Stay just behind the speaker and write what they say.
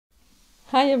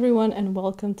Hi everyone and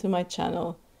welcome to my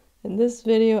channel. In this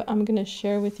video I'm going to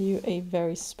share with you a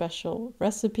very special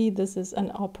recipe. This is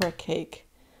an opera cake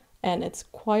and it's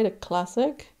quite a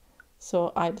classic,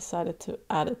 so I decided to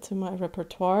add it to my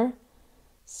repertoire.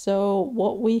 So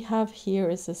what we have here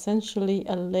is essentially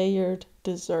a layered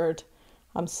dessert.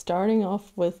 I'm starting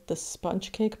off with the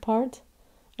sponge cake part,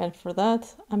 and for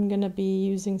that I'm going to be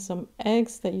using some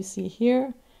eggs that you see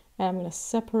here, and I'm going to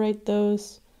separate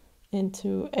those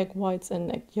into egg whites and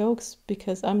egg yolks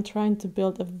because I'm trying to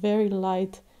build a very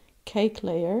light cake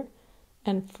layer,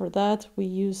 and for that we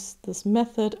use this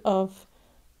method of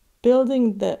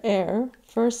building the air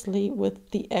firstly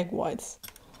with the egg whites.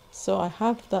 So I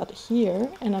have that here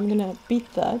and I'm gonna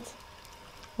beat that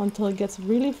until it gets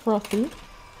really frothy,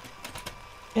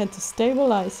 and to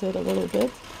stabilize it a little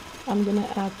bit I'm gonna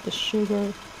add the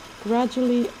sugar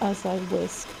gradually as I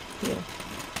whisk here.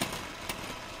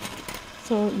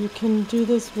 So you can do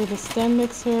this with a stand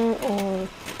mixer or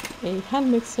a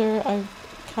hand mixer. I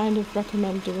kind of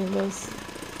recommend doing this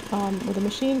with a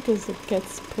machine because it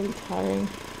gets pretty tiring.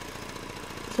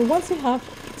 So once you have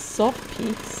soft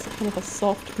peaks, kind of a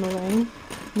soft meringue,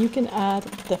 you can add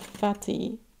the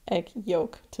fatty egg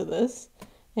yolk to this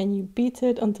and you beat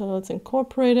it until it's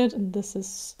incorporated, and this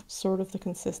is sort of the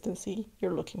consistency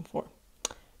you're looking for.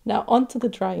 Now onto the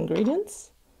dry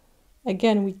ingredients.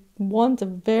 Again, we want a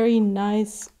very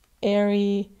nice,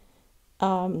 airy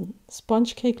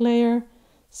sponge cake layer.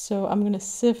 So I'm going to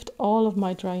sift all of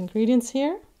my dry ingredients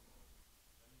here.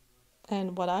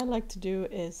 And what I like to do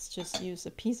is just use a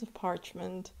piece of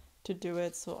parchment to do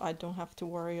it, so I don't have to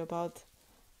worry about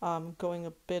going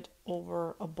a bit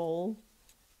over a bowl.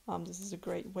 This is a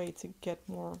great way to get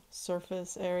more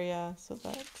surface area so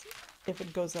that if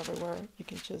it goes everywhere, you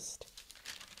can just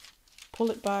pull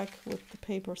it back with the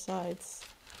paper sides,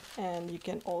 and you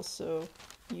can also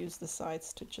use the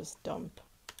sides to just dump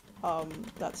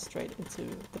that straight into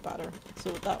the batter.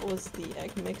 So that was the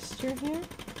egg mixture here,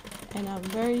 and I'm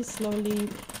very slowly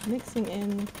mixing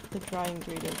in the dry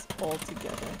ingredients all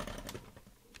together.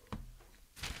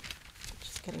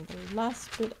 Just getting the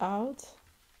last bit out,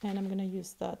 and I'm gonna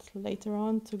use that later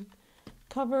on to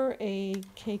cover a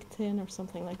cake tin or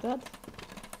something like that.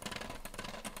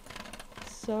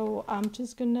 So I'm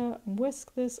just gonna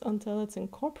whisk this until it's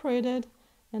incorporated,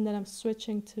 and then I'm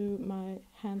switching to my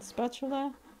hand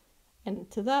spatula, and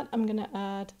to that I'm gonna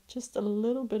add just a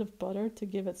little bit of butter to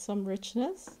give it some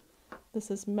richness. This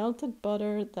is melted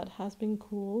butter that has been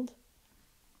cooled,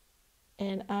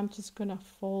 and I'm just gonna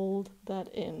fold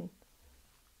that in.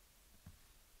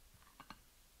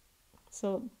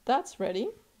 So that's ready.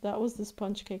 That was the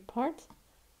sponge cake part.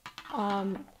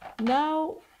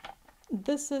 Now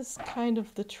this is kind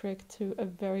of the trick to a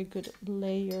very good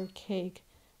layer cake,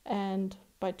 and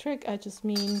by trick I just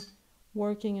mean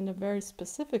working in a very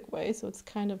specific way, so it's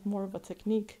kind of more of a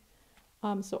technique.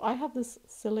 So I have this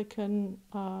silicone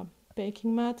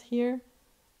baking mat here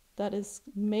that is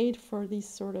made for these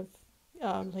sort of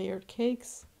layered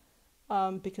cakes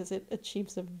because it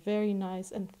achieves a very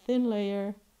nice and thin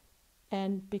layer,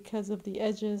 and because of the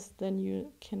edges then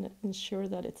you can ensure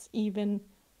that it's even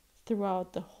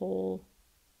throughout the whole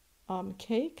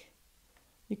cake.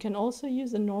 You can also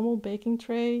use a normal baking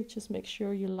tray. Just make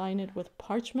sure you line it with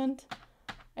parchment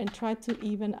and try to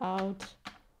even out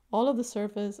all of the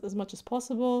surface as much as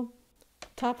possible.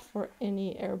 Tap for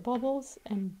any air bubbles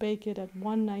and bake it at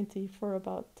 190 for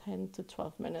about 10 to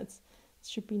 12 minutes. It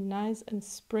should be nice and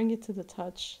springy to the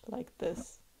touch like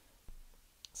this.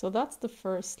 So that's the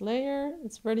first layer.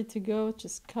 It's ready to go.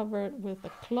 Just cover it with a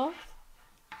cloth,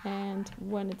 and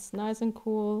when it's nice and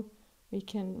cool we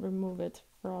can remove it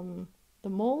from the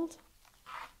mold.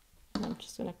 And I'm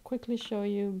just gonna quickly show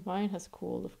you. Mine has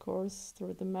cooled, of course,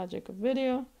 through the magic of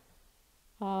video.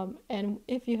 And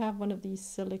if you have one of these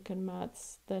silicone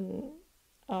mats, then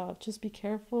just be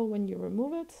careful when you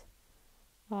remove it.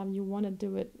 You want to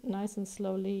do it nice and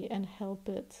slowly and help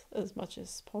it as much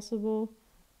as possible.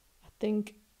 I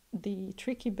think the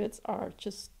tricky bits are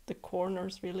just the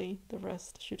corners, really. The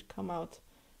rest should come out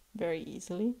very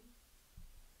easily.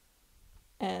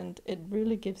 And it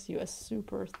really gives you a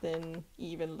super thin,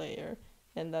 even layer,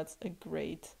 and that's a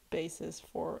great basis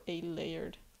for a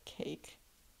layered cake.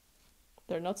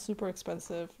 They're not super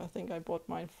expensive. I think I bought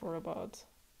mine for about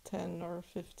 10 or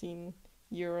 15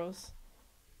 euros.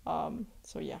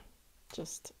 So yeah,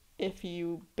 just if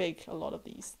you bake a lot of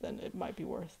these, then it might be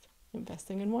worth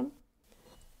investing in one.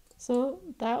 So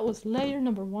that was layer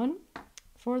number one.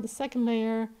 For the second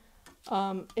layer,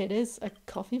 it is a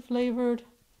coffee flavored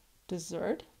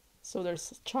dessert. So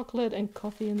there's chocolate and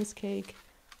coffee in this cake,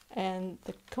 and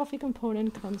the coffee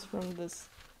component comes from this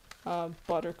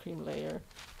buttercream layer.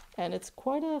 And it's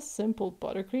quite a simple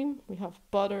buttercream. We have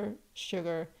butter,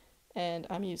 sugar, and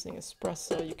I'm using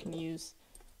espresso. You can use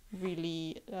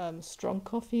really strong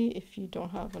coffee if you don't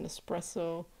have an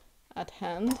espresso at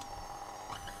hand.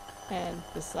 And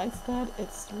besides that,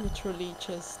 it's literally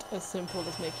just as simple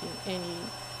as making any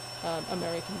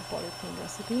American buttercream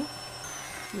recipe.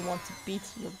 You want to beat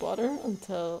your butter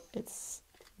until it's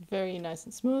very nice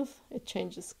and smooth. It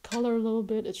changes color a little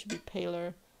bit. It should be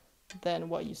paler than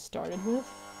what you started with.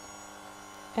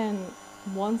 And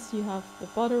once you have the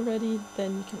butter ready,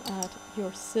 then you can add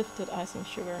your sifted icing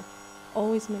sugar.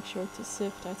 Always make sure to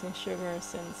sift icing sugar,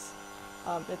 since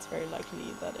it's very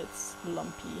likely that it's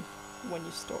lumpy when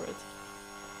you store it.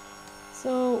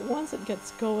 So once it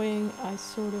gets going, I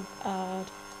sort of add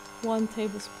 1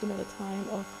 tablespoon at a time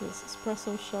of this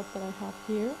espresso shot that I have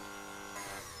here,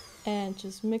 and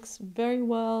just mix very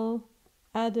well,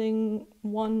 adding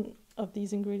 1 of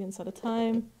these ingredients at a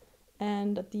time.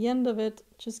 And at the end of it,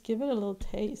 just give it a little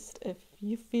taste. If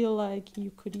you feel like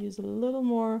you could use a little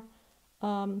more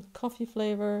coffee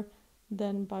flavor,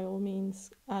 then by all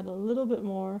means add a little bit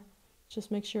more. Just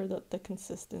make sure that the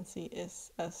consistency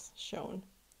is as shown.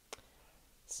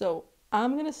 So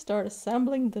I'm gonna start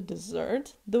assembling the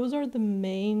dessert. Those are the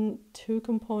main 2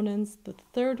 components. The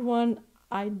third one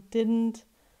I didn't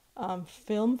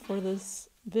film for this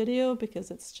video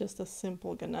because it's just a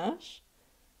simple ganache.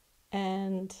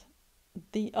 And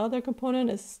the other component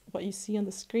is what you see on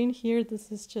the screen here.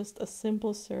 This is just a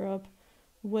simple syrup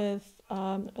with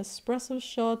espresso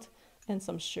shot and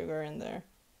some sugar in there.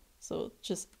 So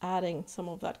just adding some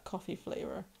of that coffee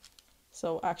flavor.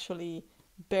 So actually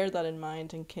bear that in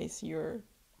mind in case you're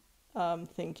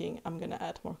thinking I'm gonna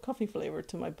add more coffee flavor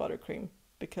to my buttercream,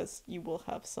 because you will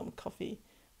have some coffee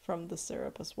from the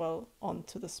syrup as well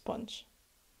onto the sponge.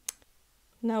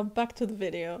 Now back to the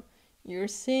video. You're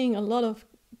seeing a lot of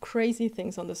crazy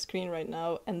things on the screen right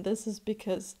now, and this is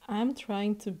because I'm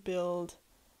trying to build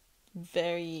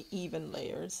very even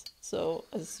layers. So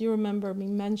as you remember me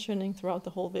mentioning throughout the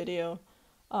whole video,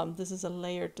 this is a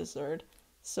layered dessert.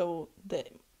 So the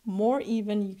more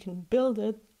even you can build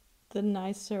it, the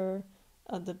nicer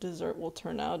the dessert will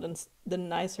turn out, and the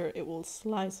nicer it will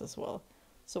slice as well.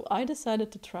 So I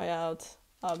decided to try out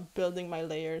building my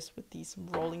layers with these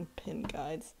rolling pin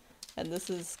guides. And this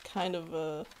is kind of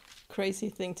a crazy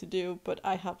thing to do, but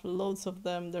I have loads of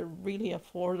them. They're really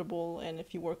affordable, and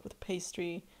if you work with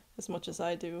pastry as much as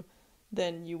I do,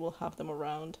 then you will have them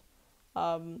around.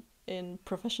 In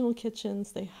professional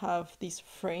kitchens, they have these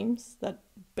frames that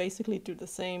basically do the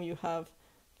same. You have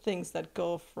things that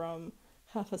go from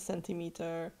 1/2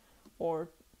 centimeter or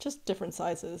just different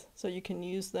sizes, so you can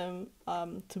use them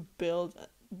to build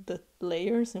the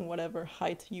layers in whatever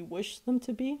height you wish them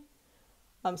to be.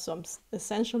 So I'm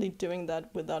essentially doing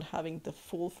that without having the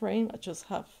full frame. I just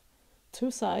have 2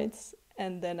 sides,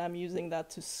 and then I'm using that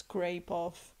to scrape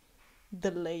off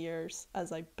the layers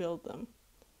as I build them.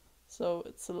 So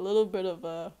it's a little bit of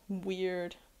a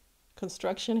weird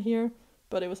construction here,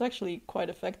 but it was actually quite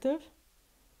effective.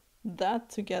 That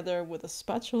together with a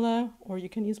spatula, or you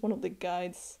can use one of the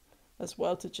guides as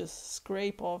well to just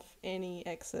scrape off any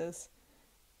excess,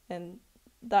 and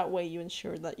that way you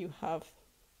ensure that you have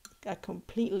a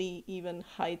completely even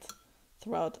height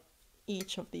throughout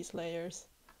each of these layers.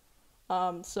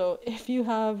 So if you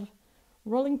have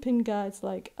rolling pin guides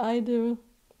like I do,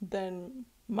 then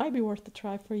might be worth a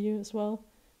try for you as well.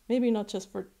 Maybe not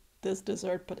just for this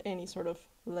dessert, but any sort of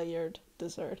layered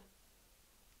dessert.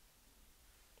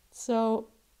 So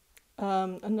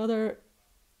another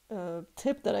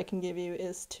tip that I can give you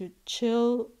is to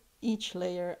chill each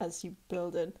layer as you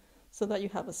build it, so that you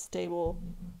have a stable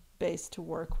base to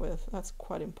work with. That's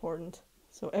quite important.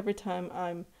 So every time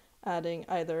I'm adding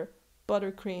either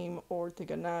buttercream or the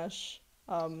ganache,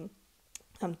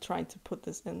 I'm trying to put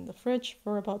this in the fridge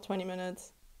for about 20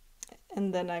 minutes,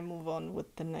 and then I move on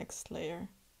with the next layer.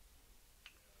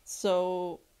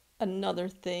 So another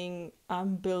thing,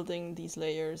 I'm building these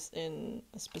layers in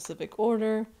a specific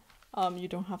order. You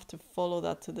don't have to follow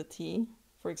that to the T.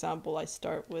 For example, I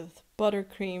start with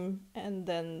buttercream and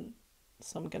then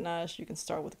some ganache. You can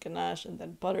start with ganache and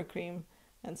then buttercream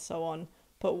and so on.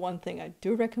 But one thing I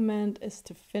do recommend is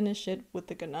to finish it with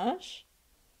the ganache.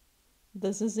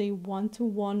 This is a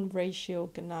 1-to-1 ratio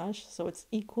ganache, so it's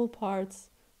equal parts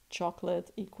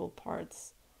chocolate, equal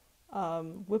parts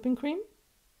whipping cream.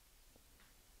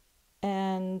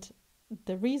 And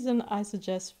the reason I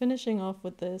suggest finishing off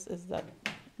with this is that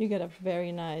you get a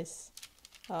very nice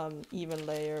even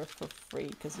layer for free,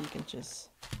 because you can just,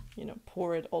 you know,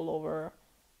 pour it all over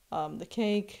the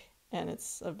cake, and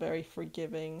it's a very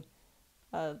forgiving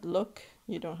look.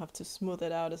 You don't have to smooth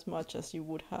it out as much as you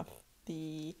would have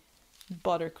the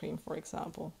buttercream, for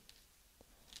example.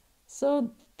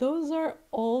 So those are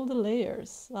all the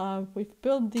layers. We've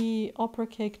built the opera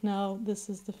cake now. This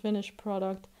is the finished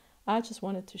product. I just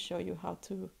wanted to show you how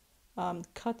to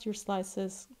cut your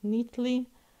slices neatly.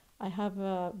 I have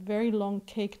a very long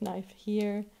cake knife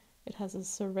here. It has a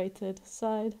serrated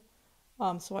side.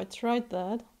 So I tried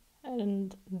that,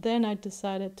 and then I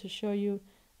decided to show you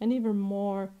an even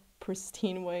more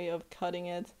pristine way of cutting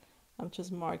it. I'm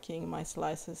just marking my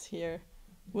slices here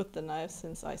with the knife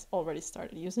since I already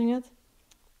started using it.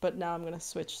 But now I'm going to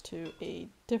switch to a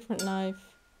different knife.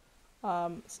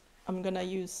 I'm going to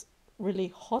use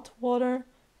really hot water,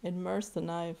 immerse the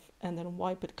knife, and then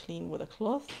wipe it clean with a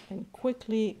cloth and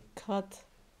quickly cut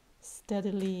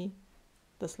steadily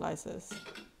the slices.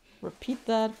 Repeat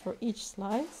that for each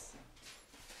slice.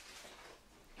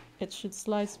 It should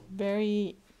slice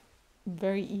very,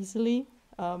 very easily.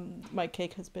 My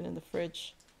cake has been in the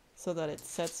fridge so that it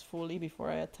sets fully before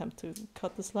I attempt to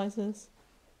cut the slices.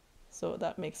 So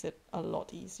that makes it a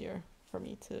lot easier for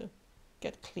me to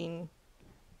get clean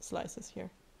slices here.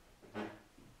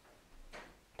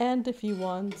 And if you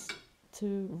want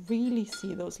to really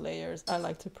see those layers, I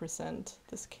like to present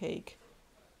this cake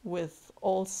with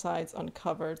all sides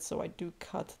uncovered, so I do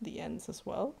cut the ends as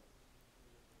well.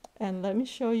 And let me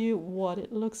show you what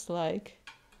it looks like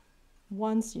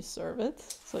once you serve it,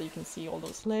 so you can see all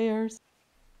those layers.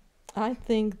 I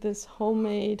think this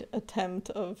homemade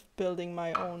attempt of building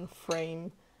my own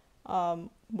frame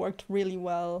worked really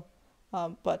well,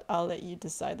 but I'll let you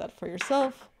decide that for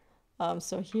yourself.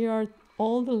 So here are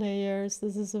all the layers.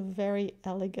 This is a very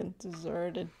elegant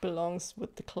dessert. It belongs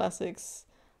with the classics,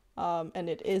 and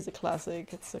it is a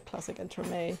classic. It's a classic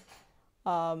entremet,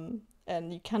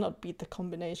 and you cannot beat the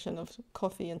combination of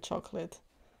coffee and chocolate,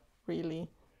 really.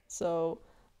 So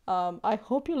I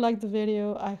hope you liked the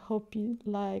video. I hope you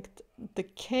liked the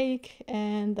cake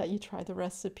and that you tried the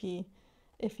recipe.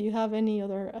 If you have any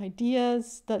other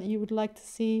ideas that you would like to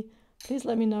see, please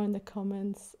let me know in the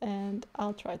comments and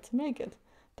I'll try to make it.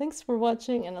 Thanks for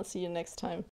watching and I'll see you next time.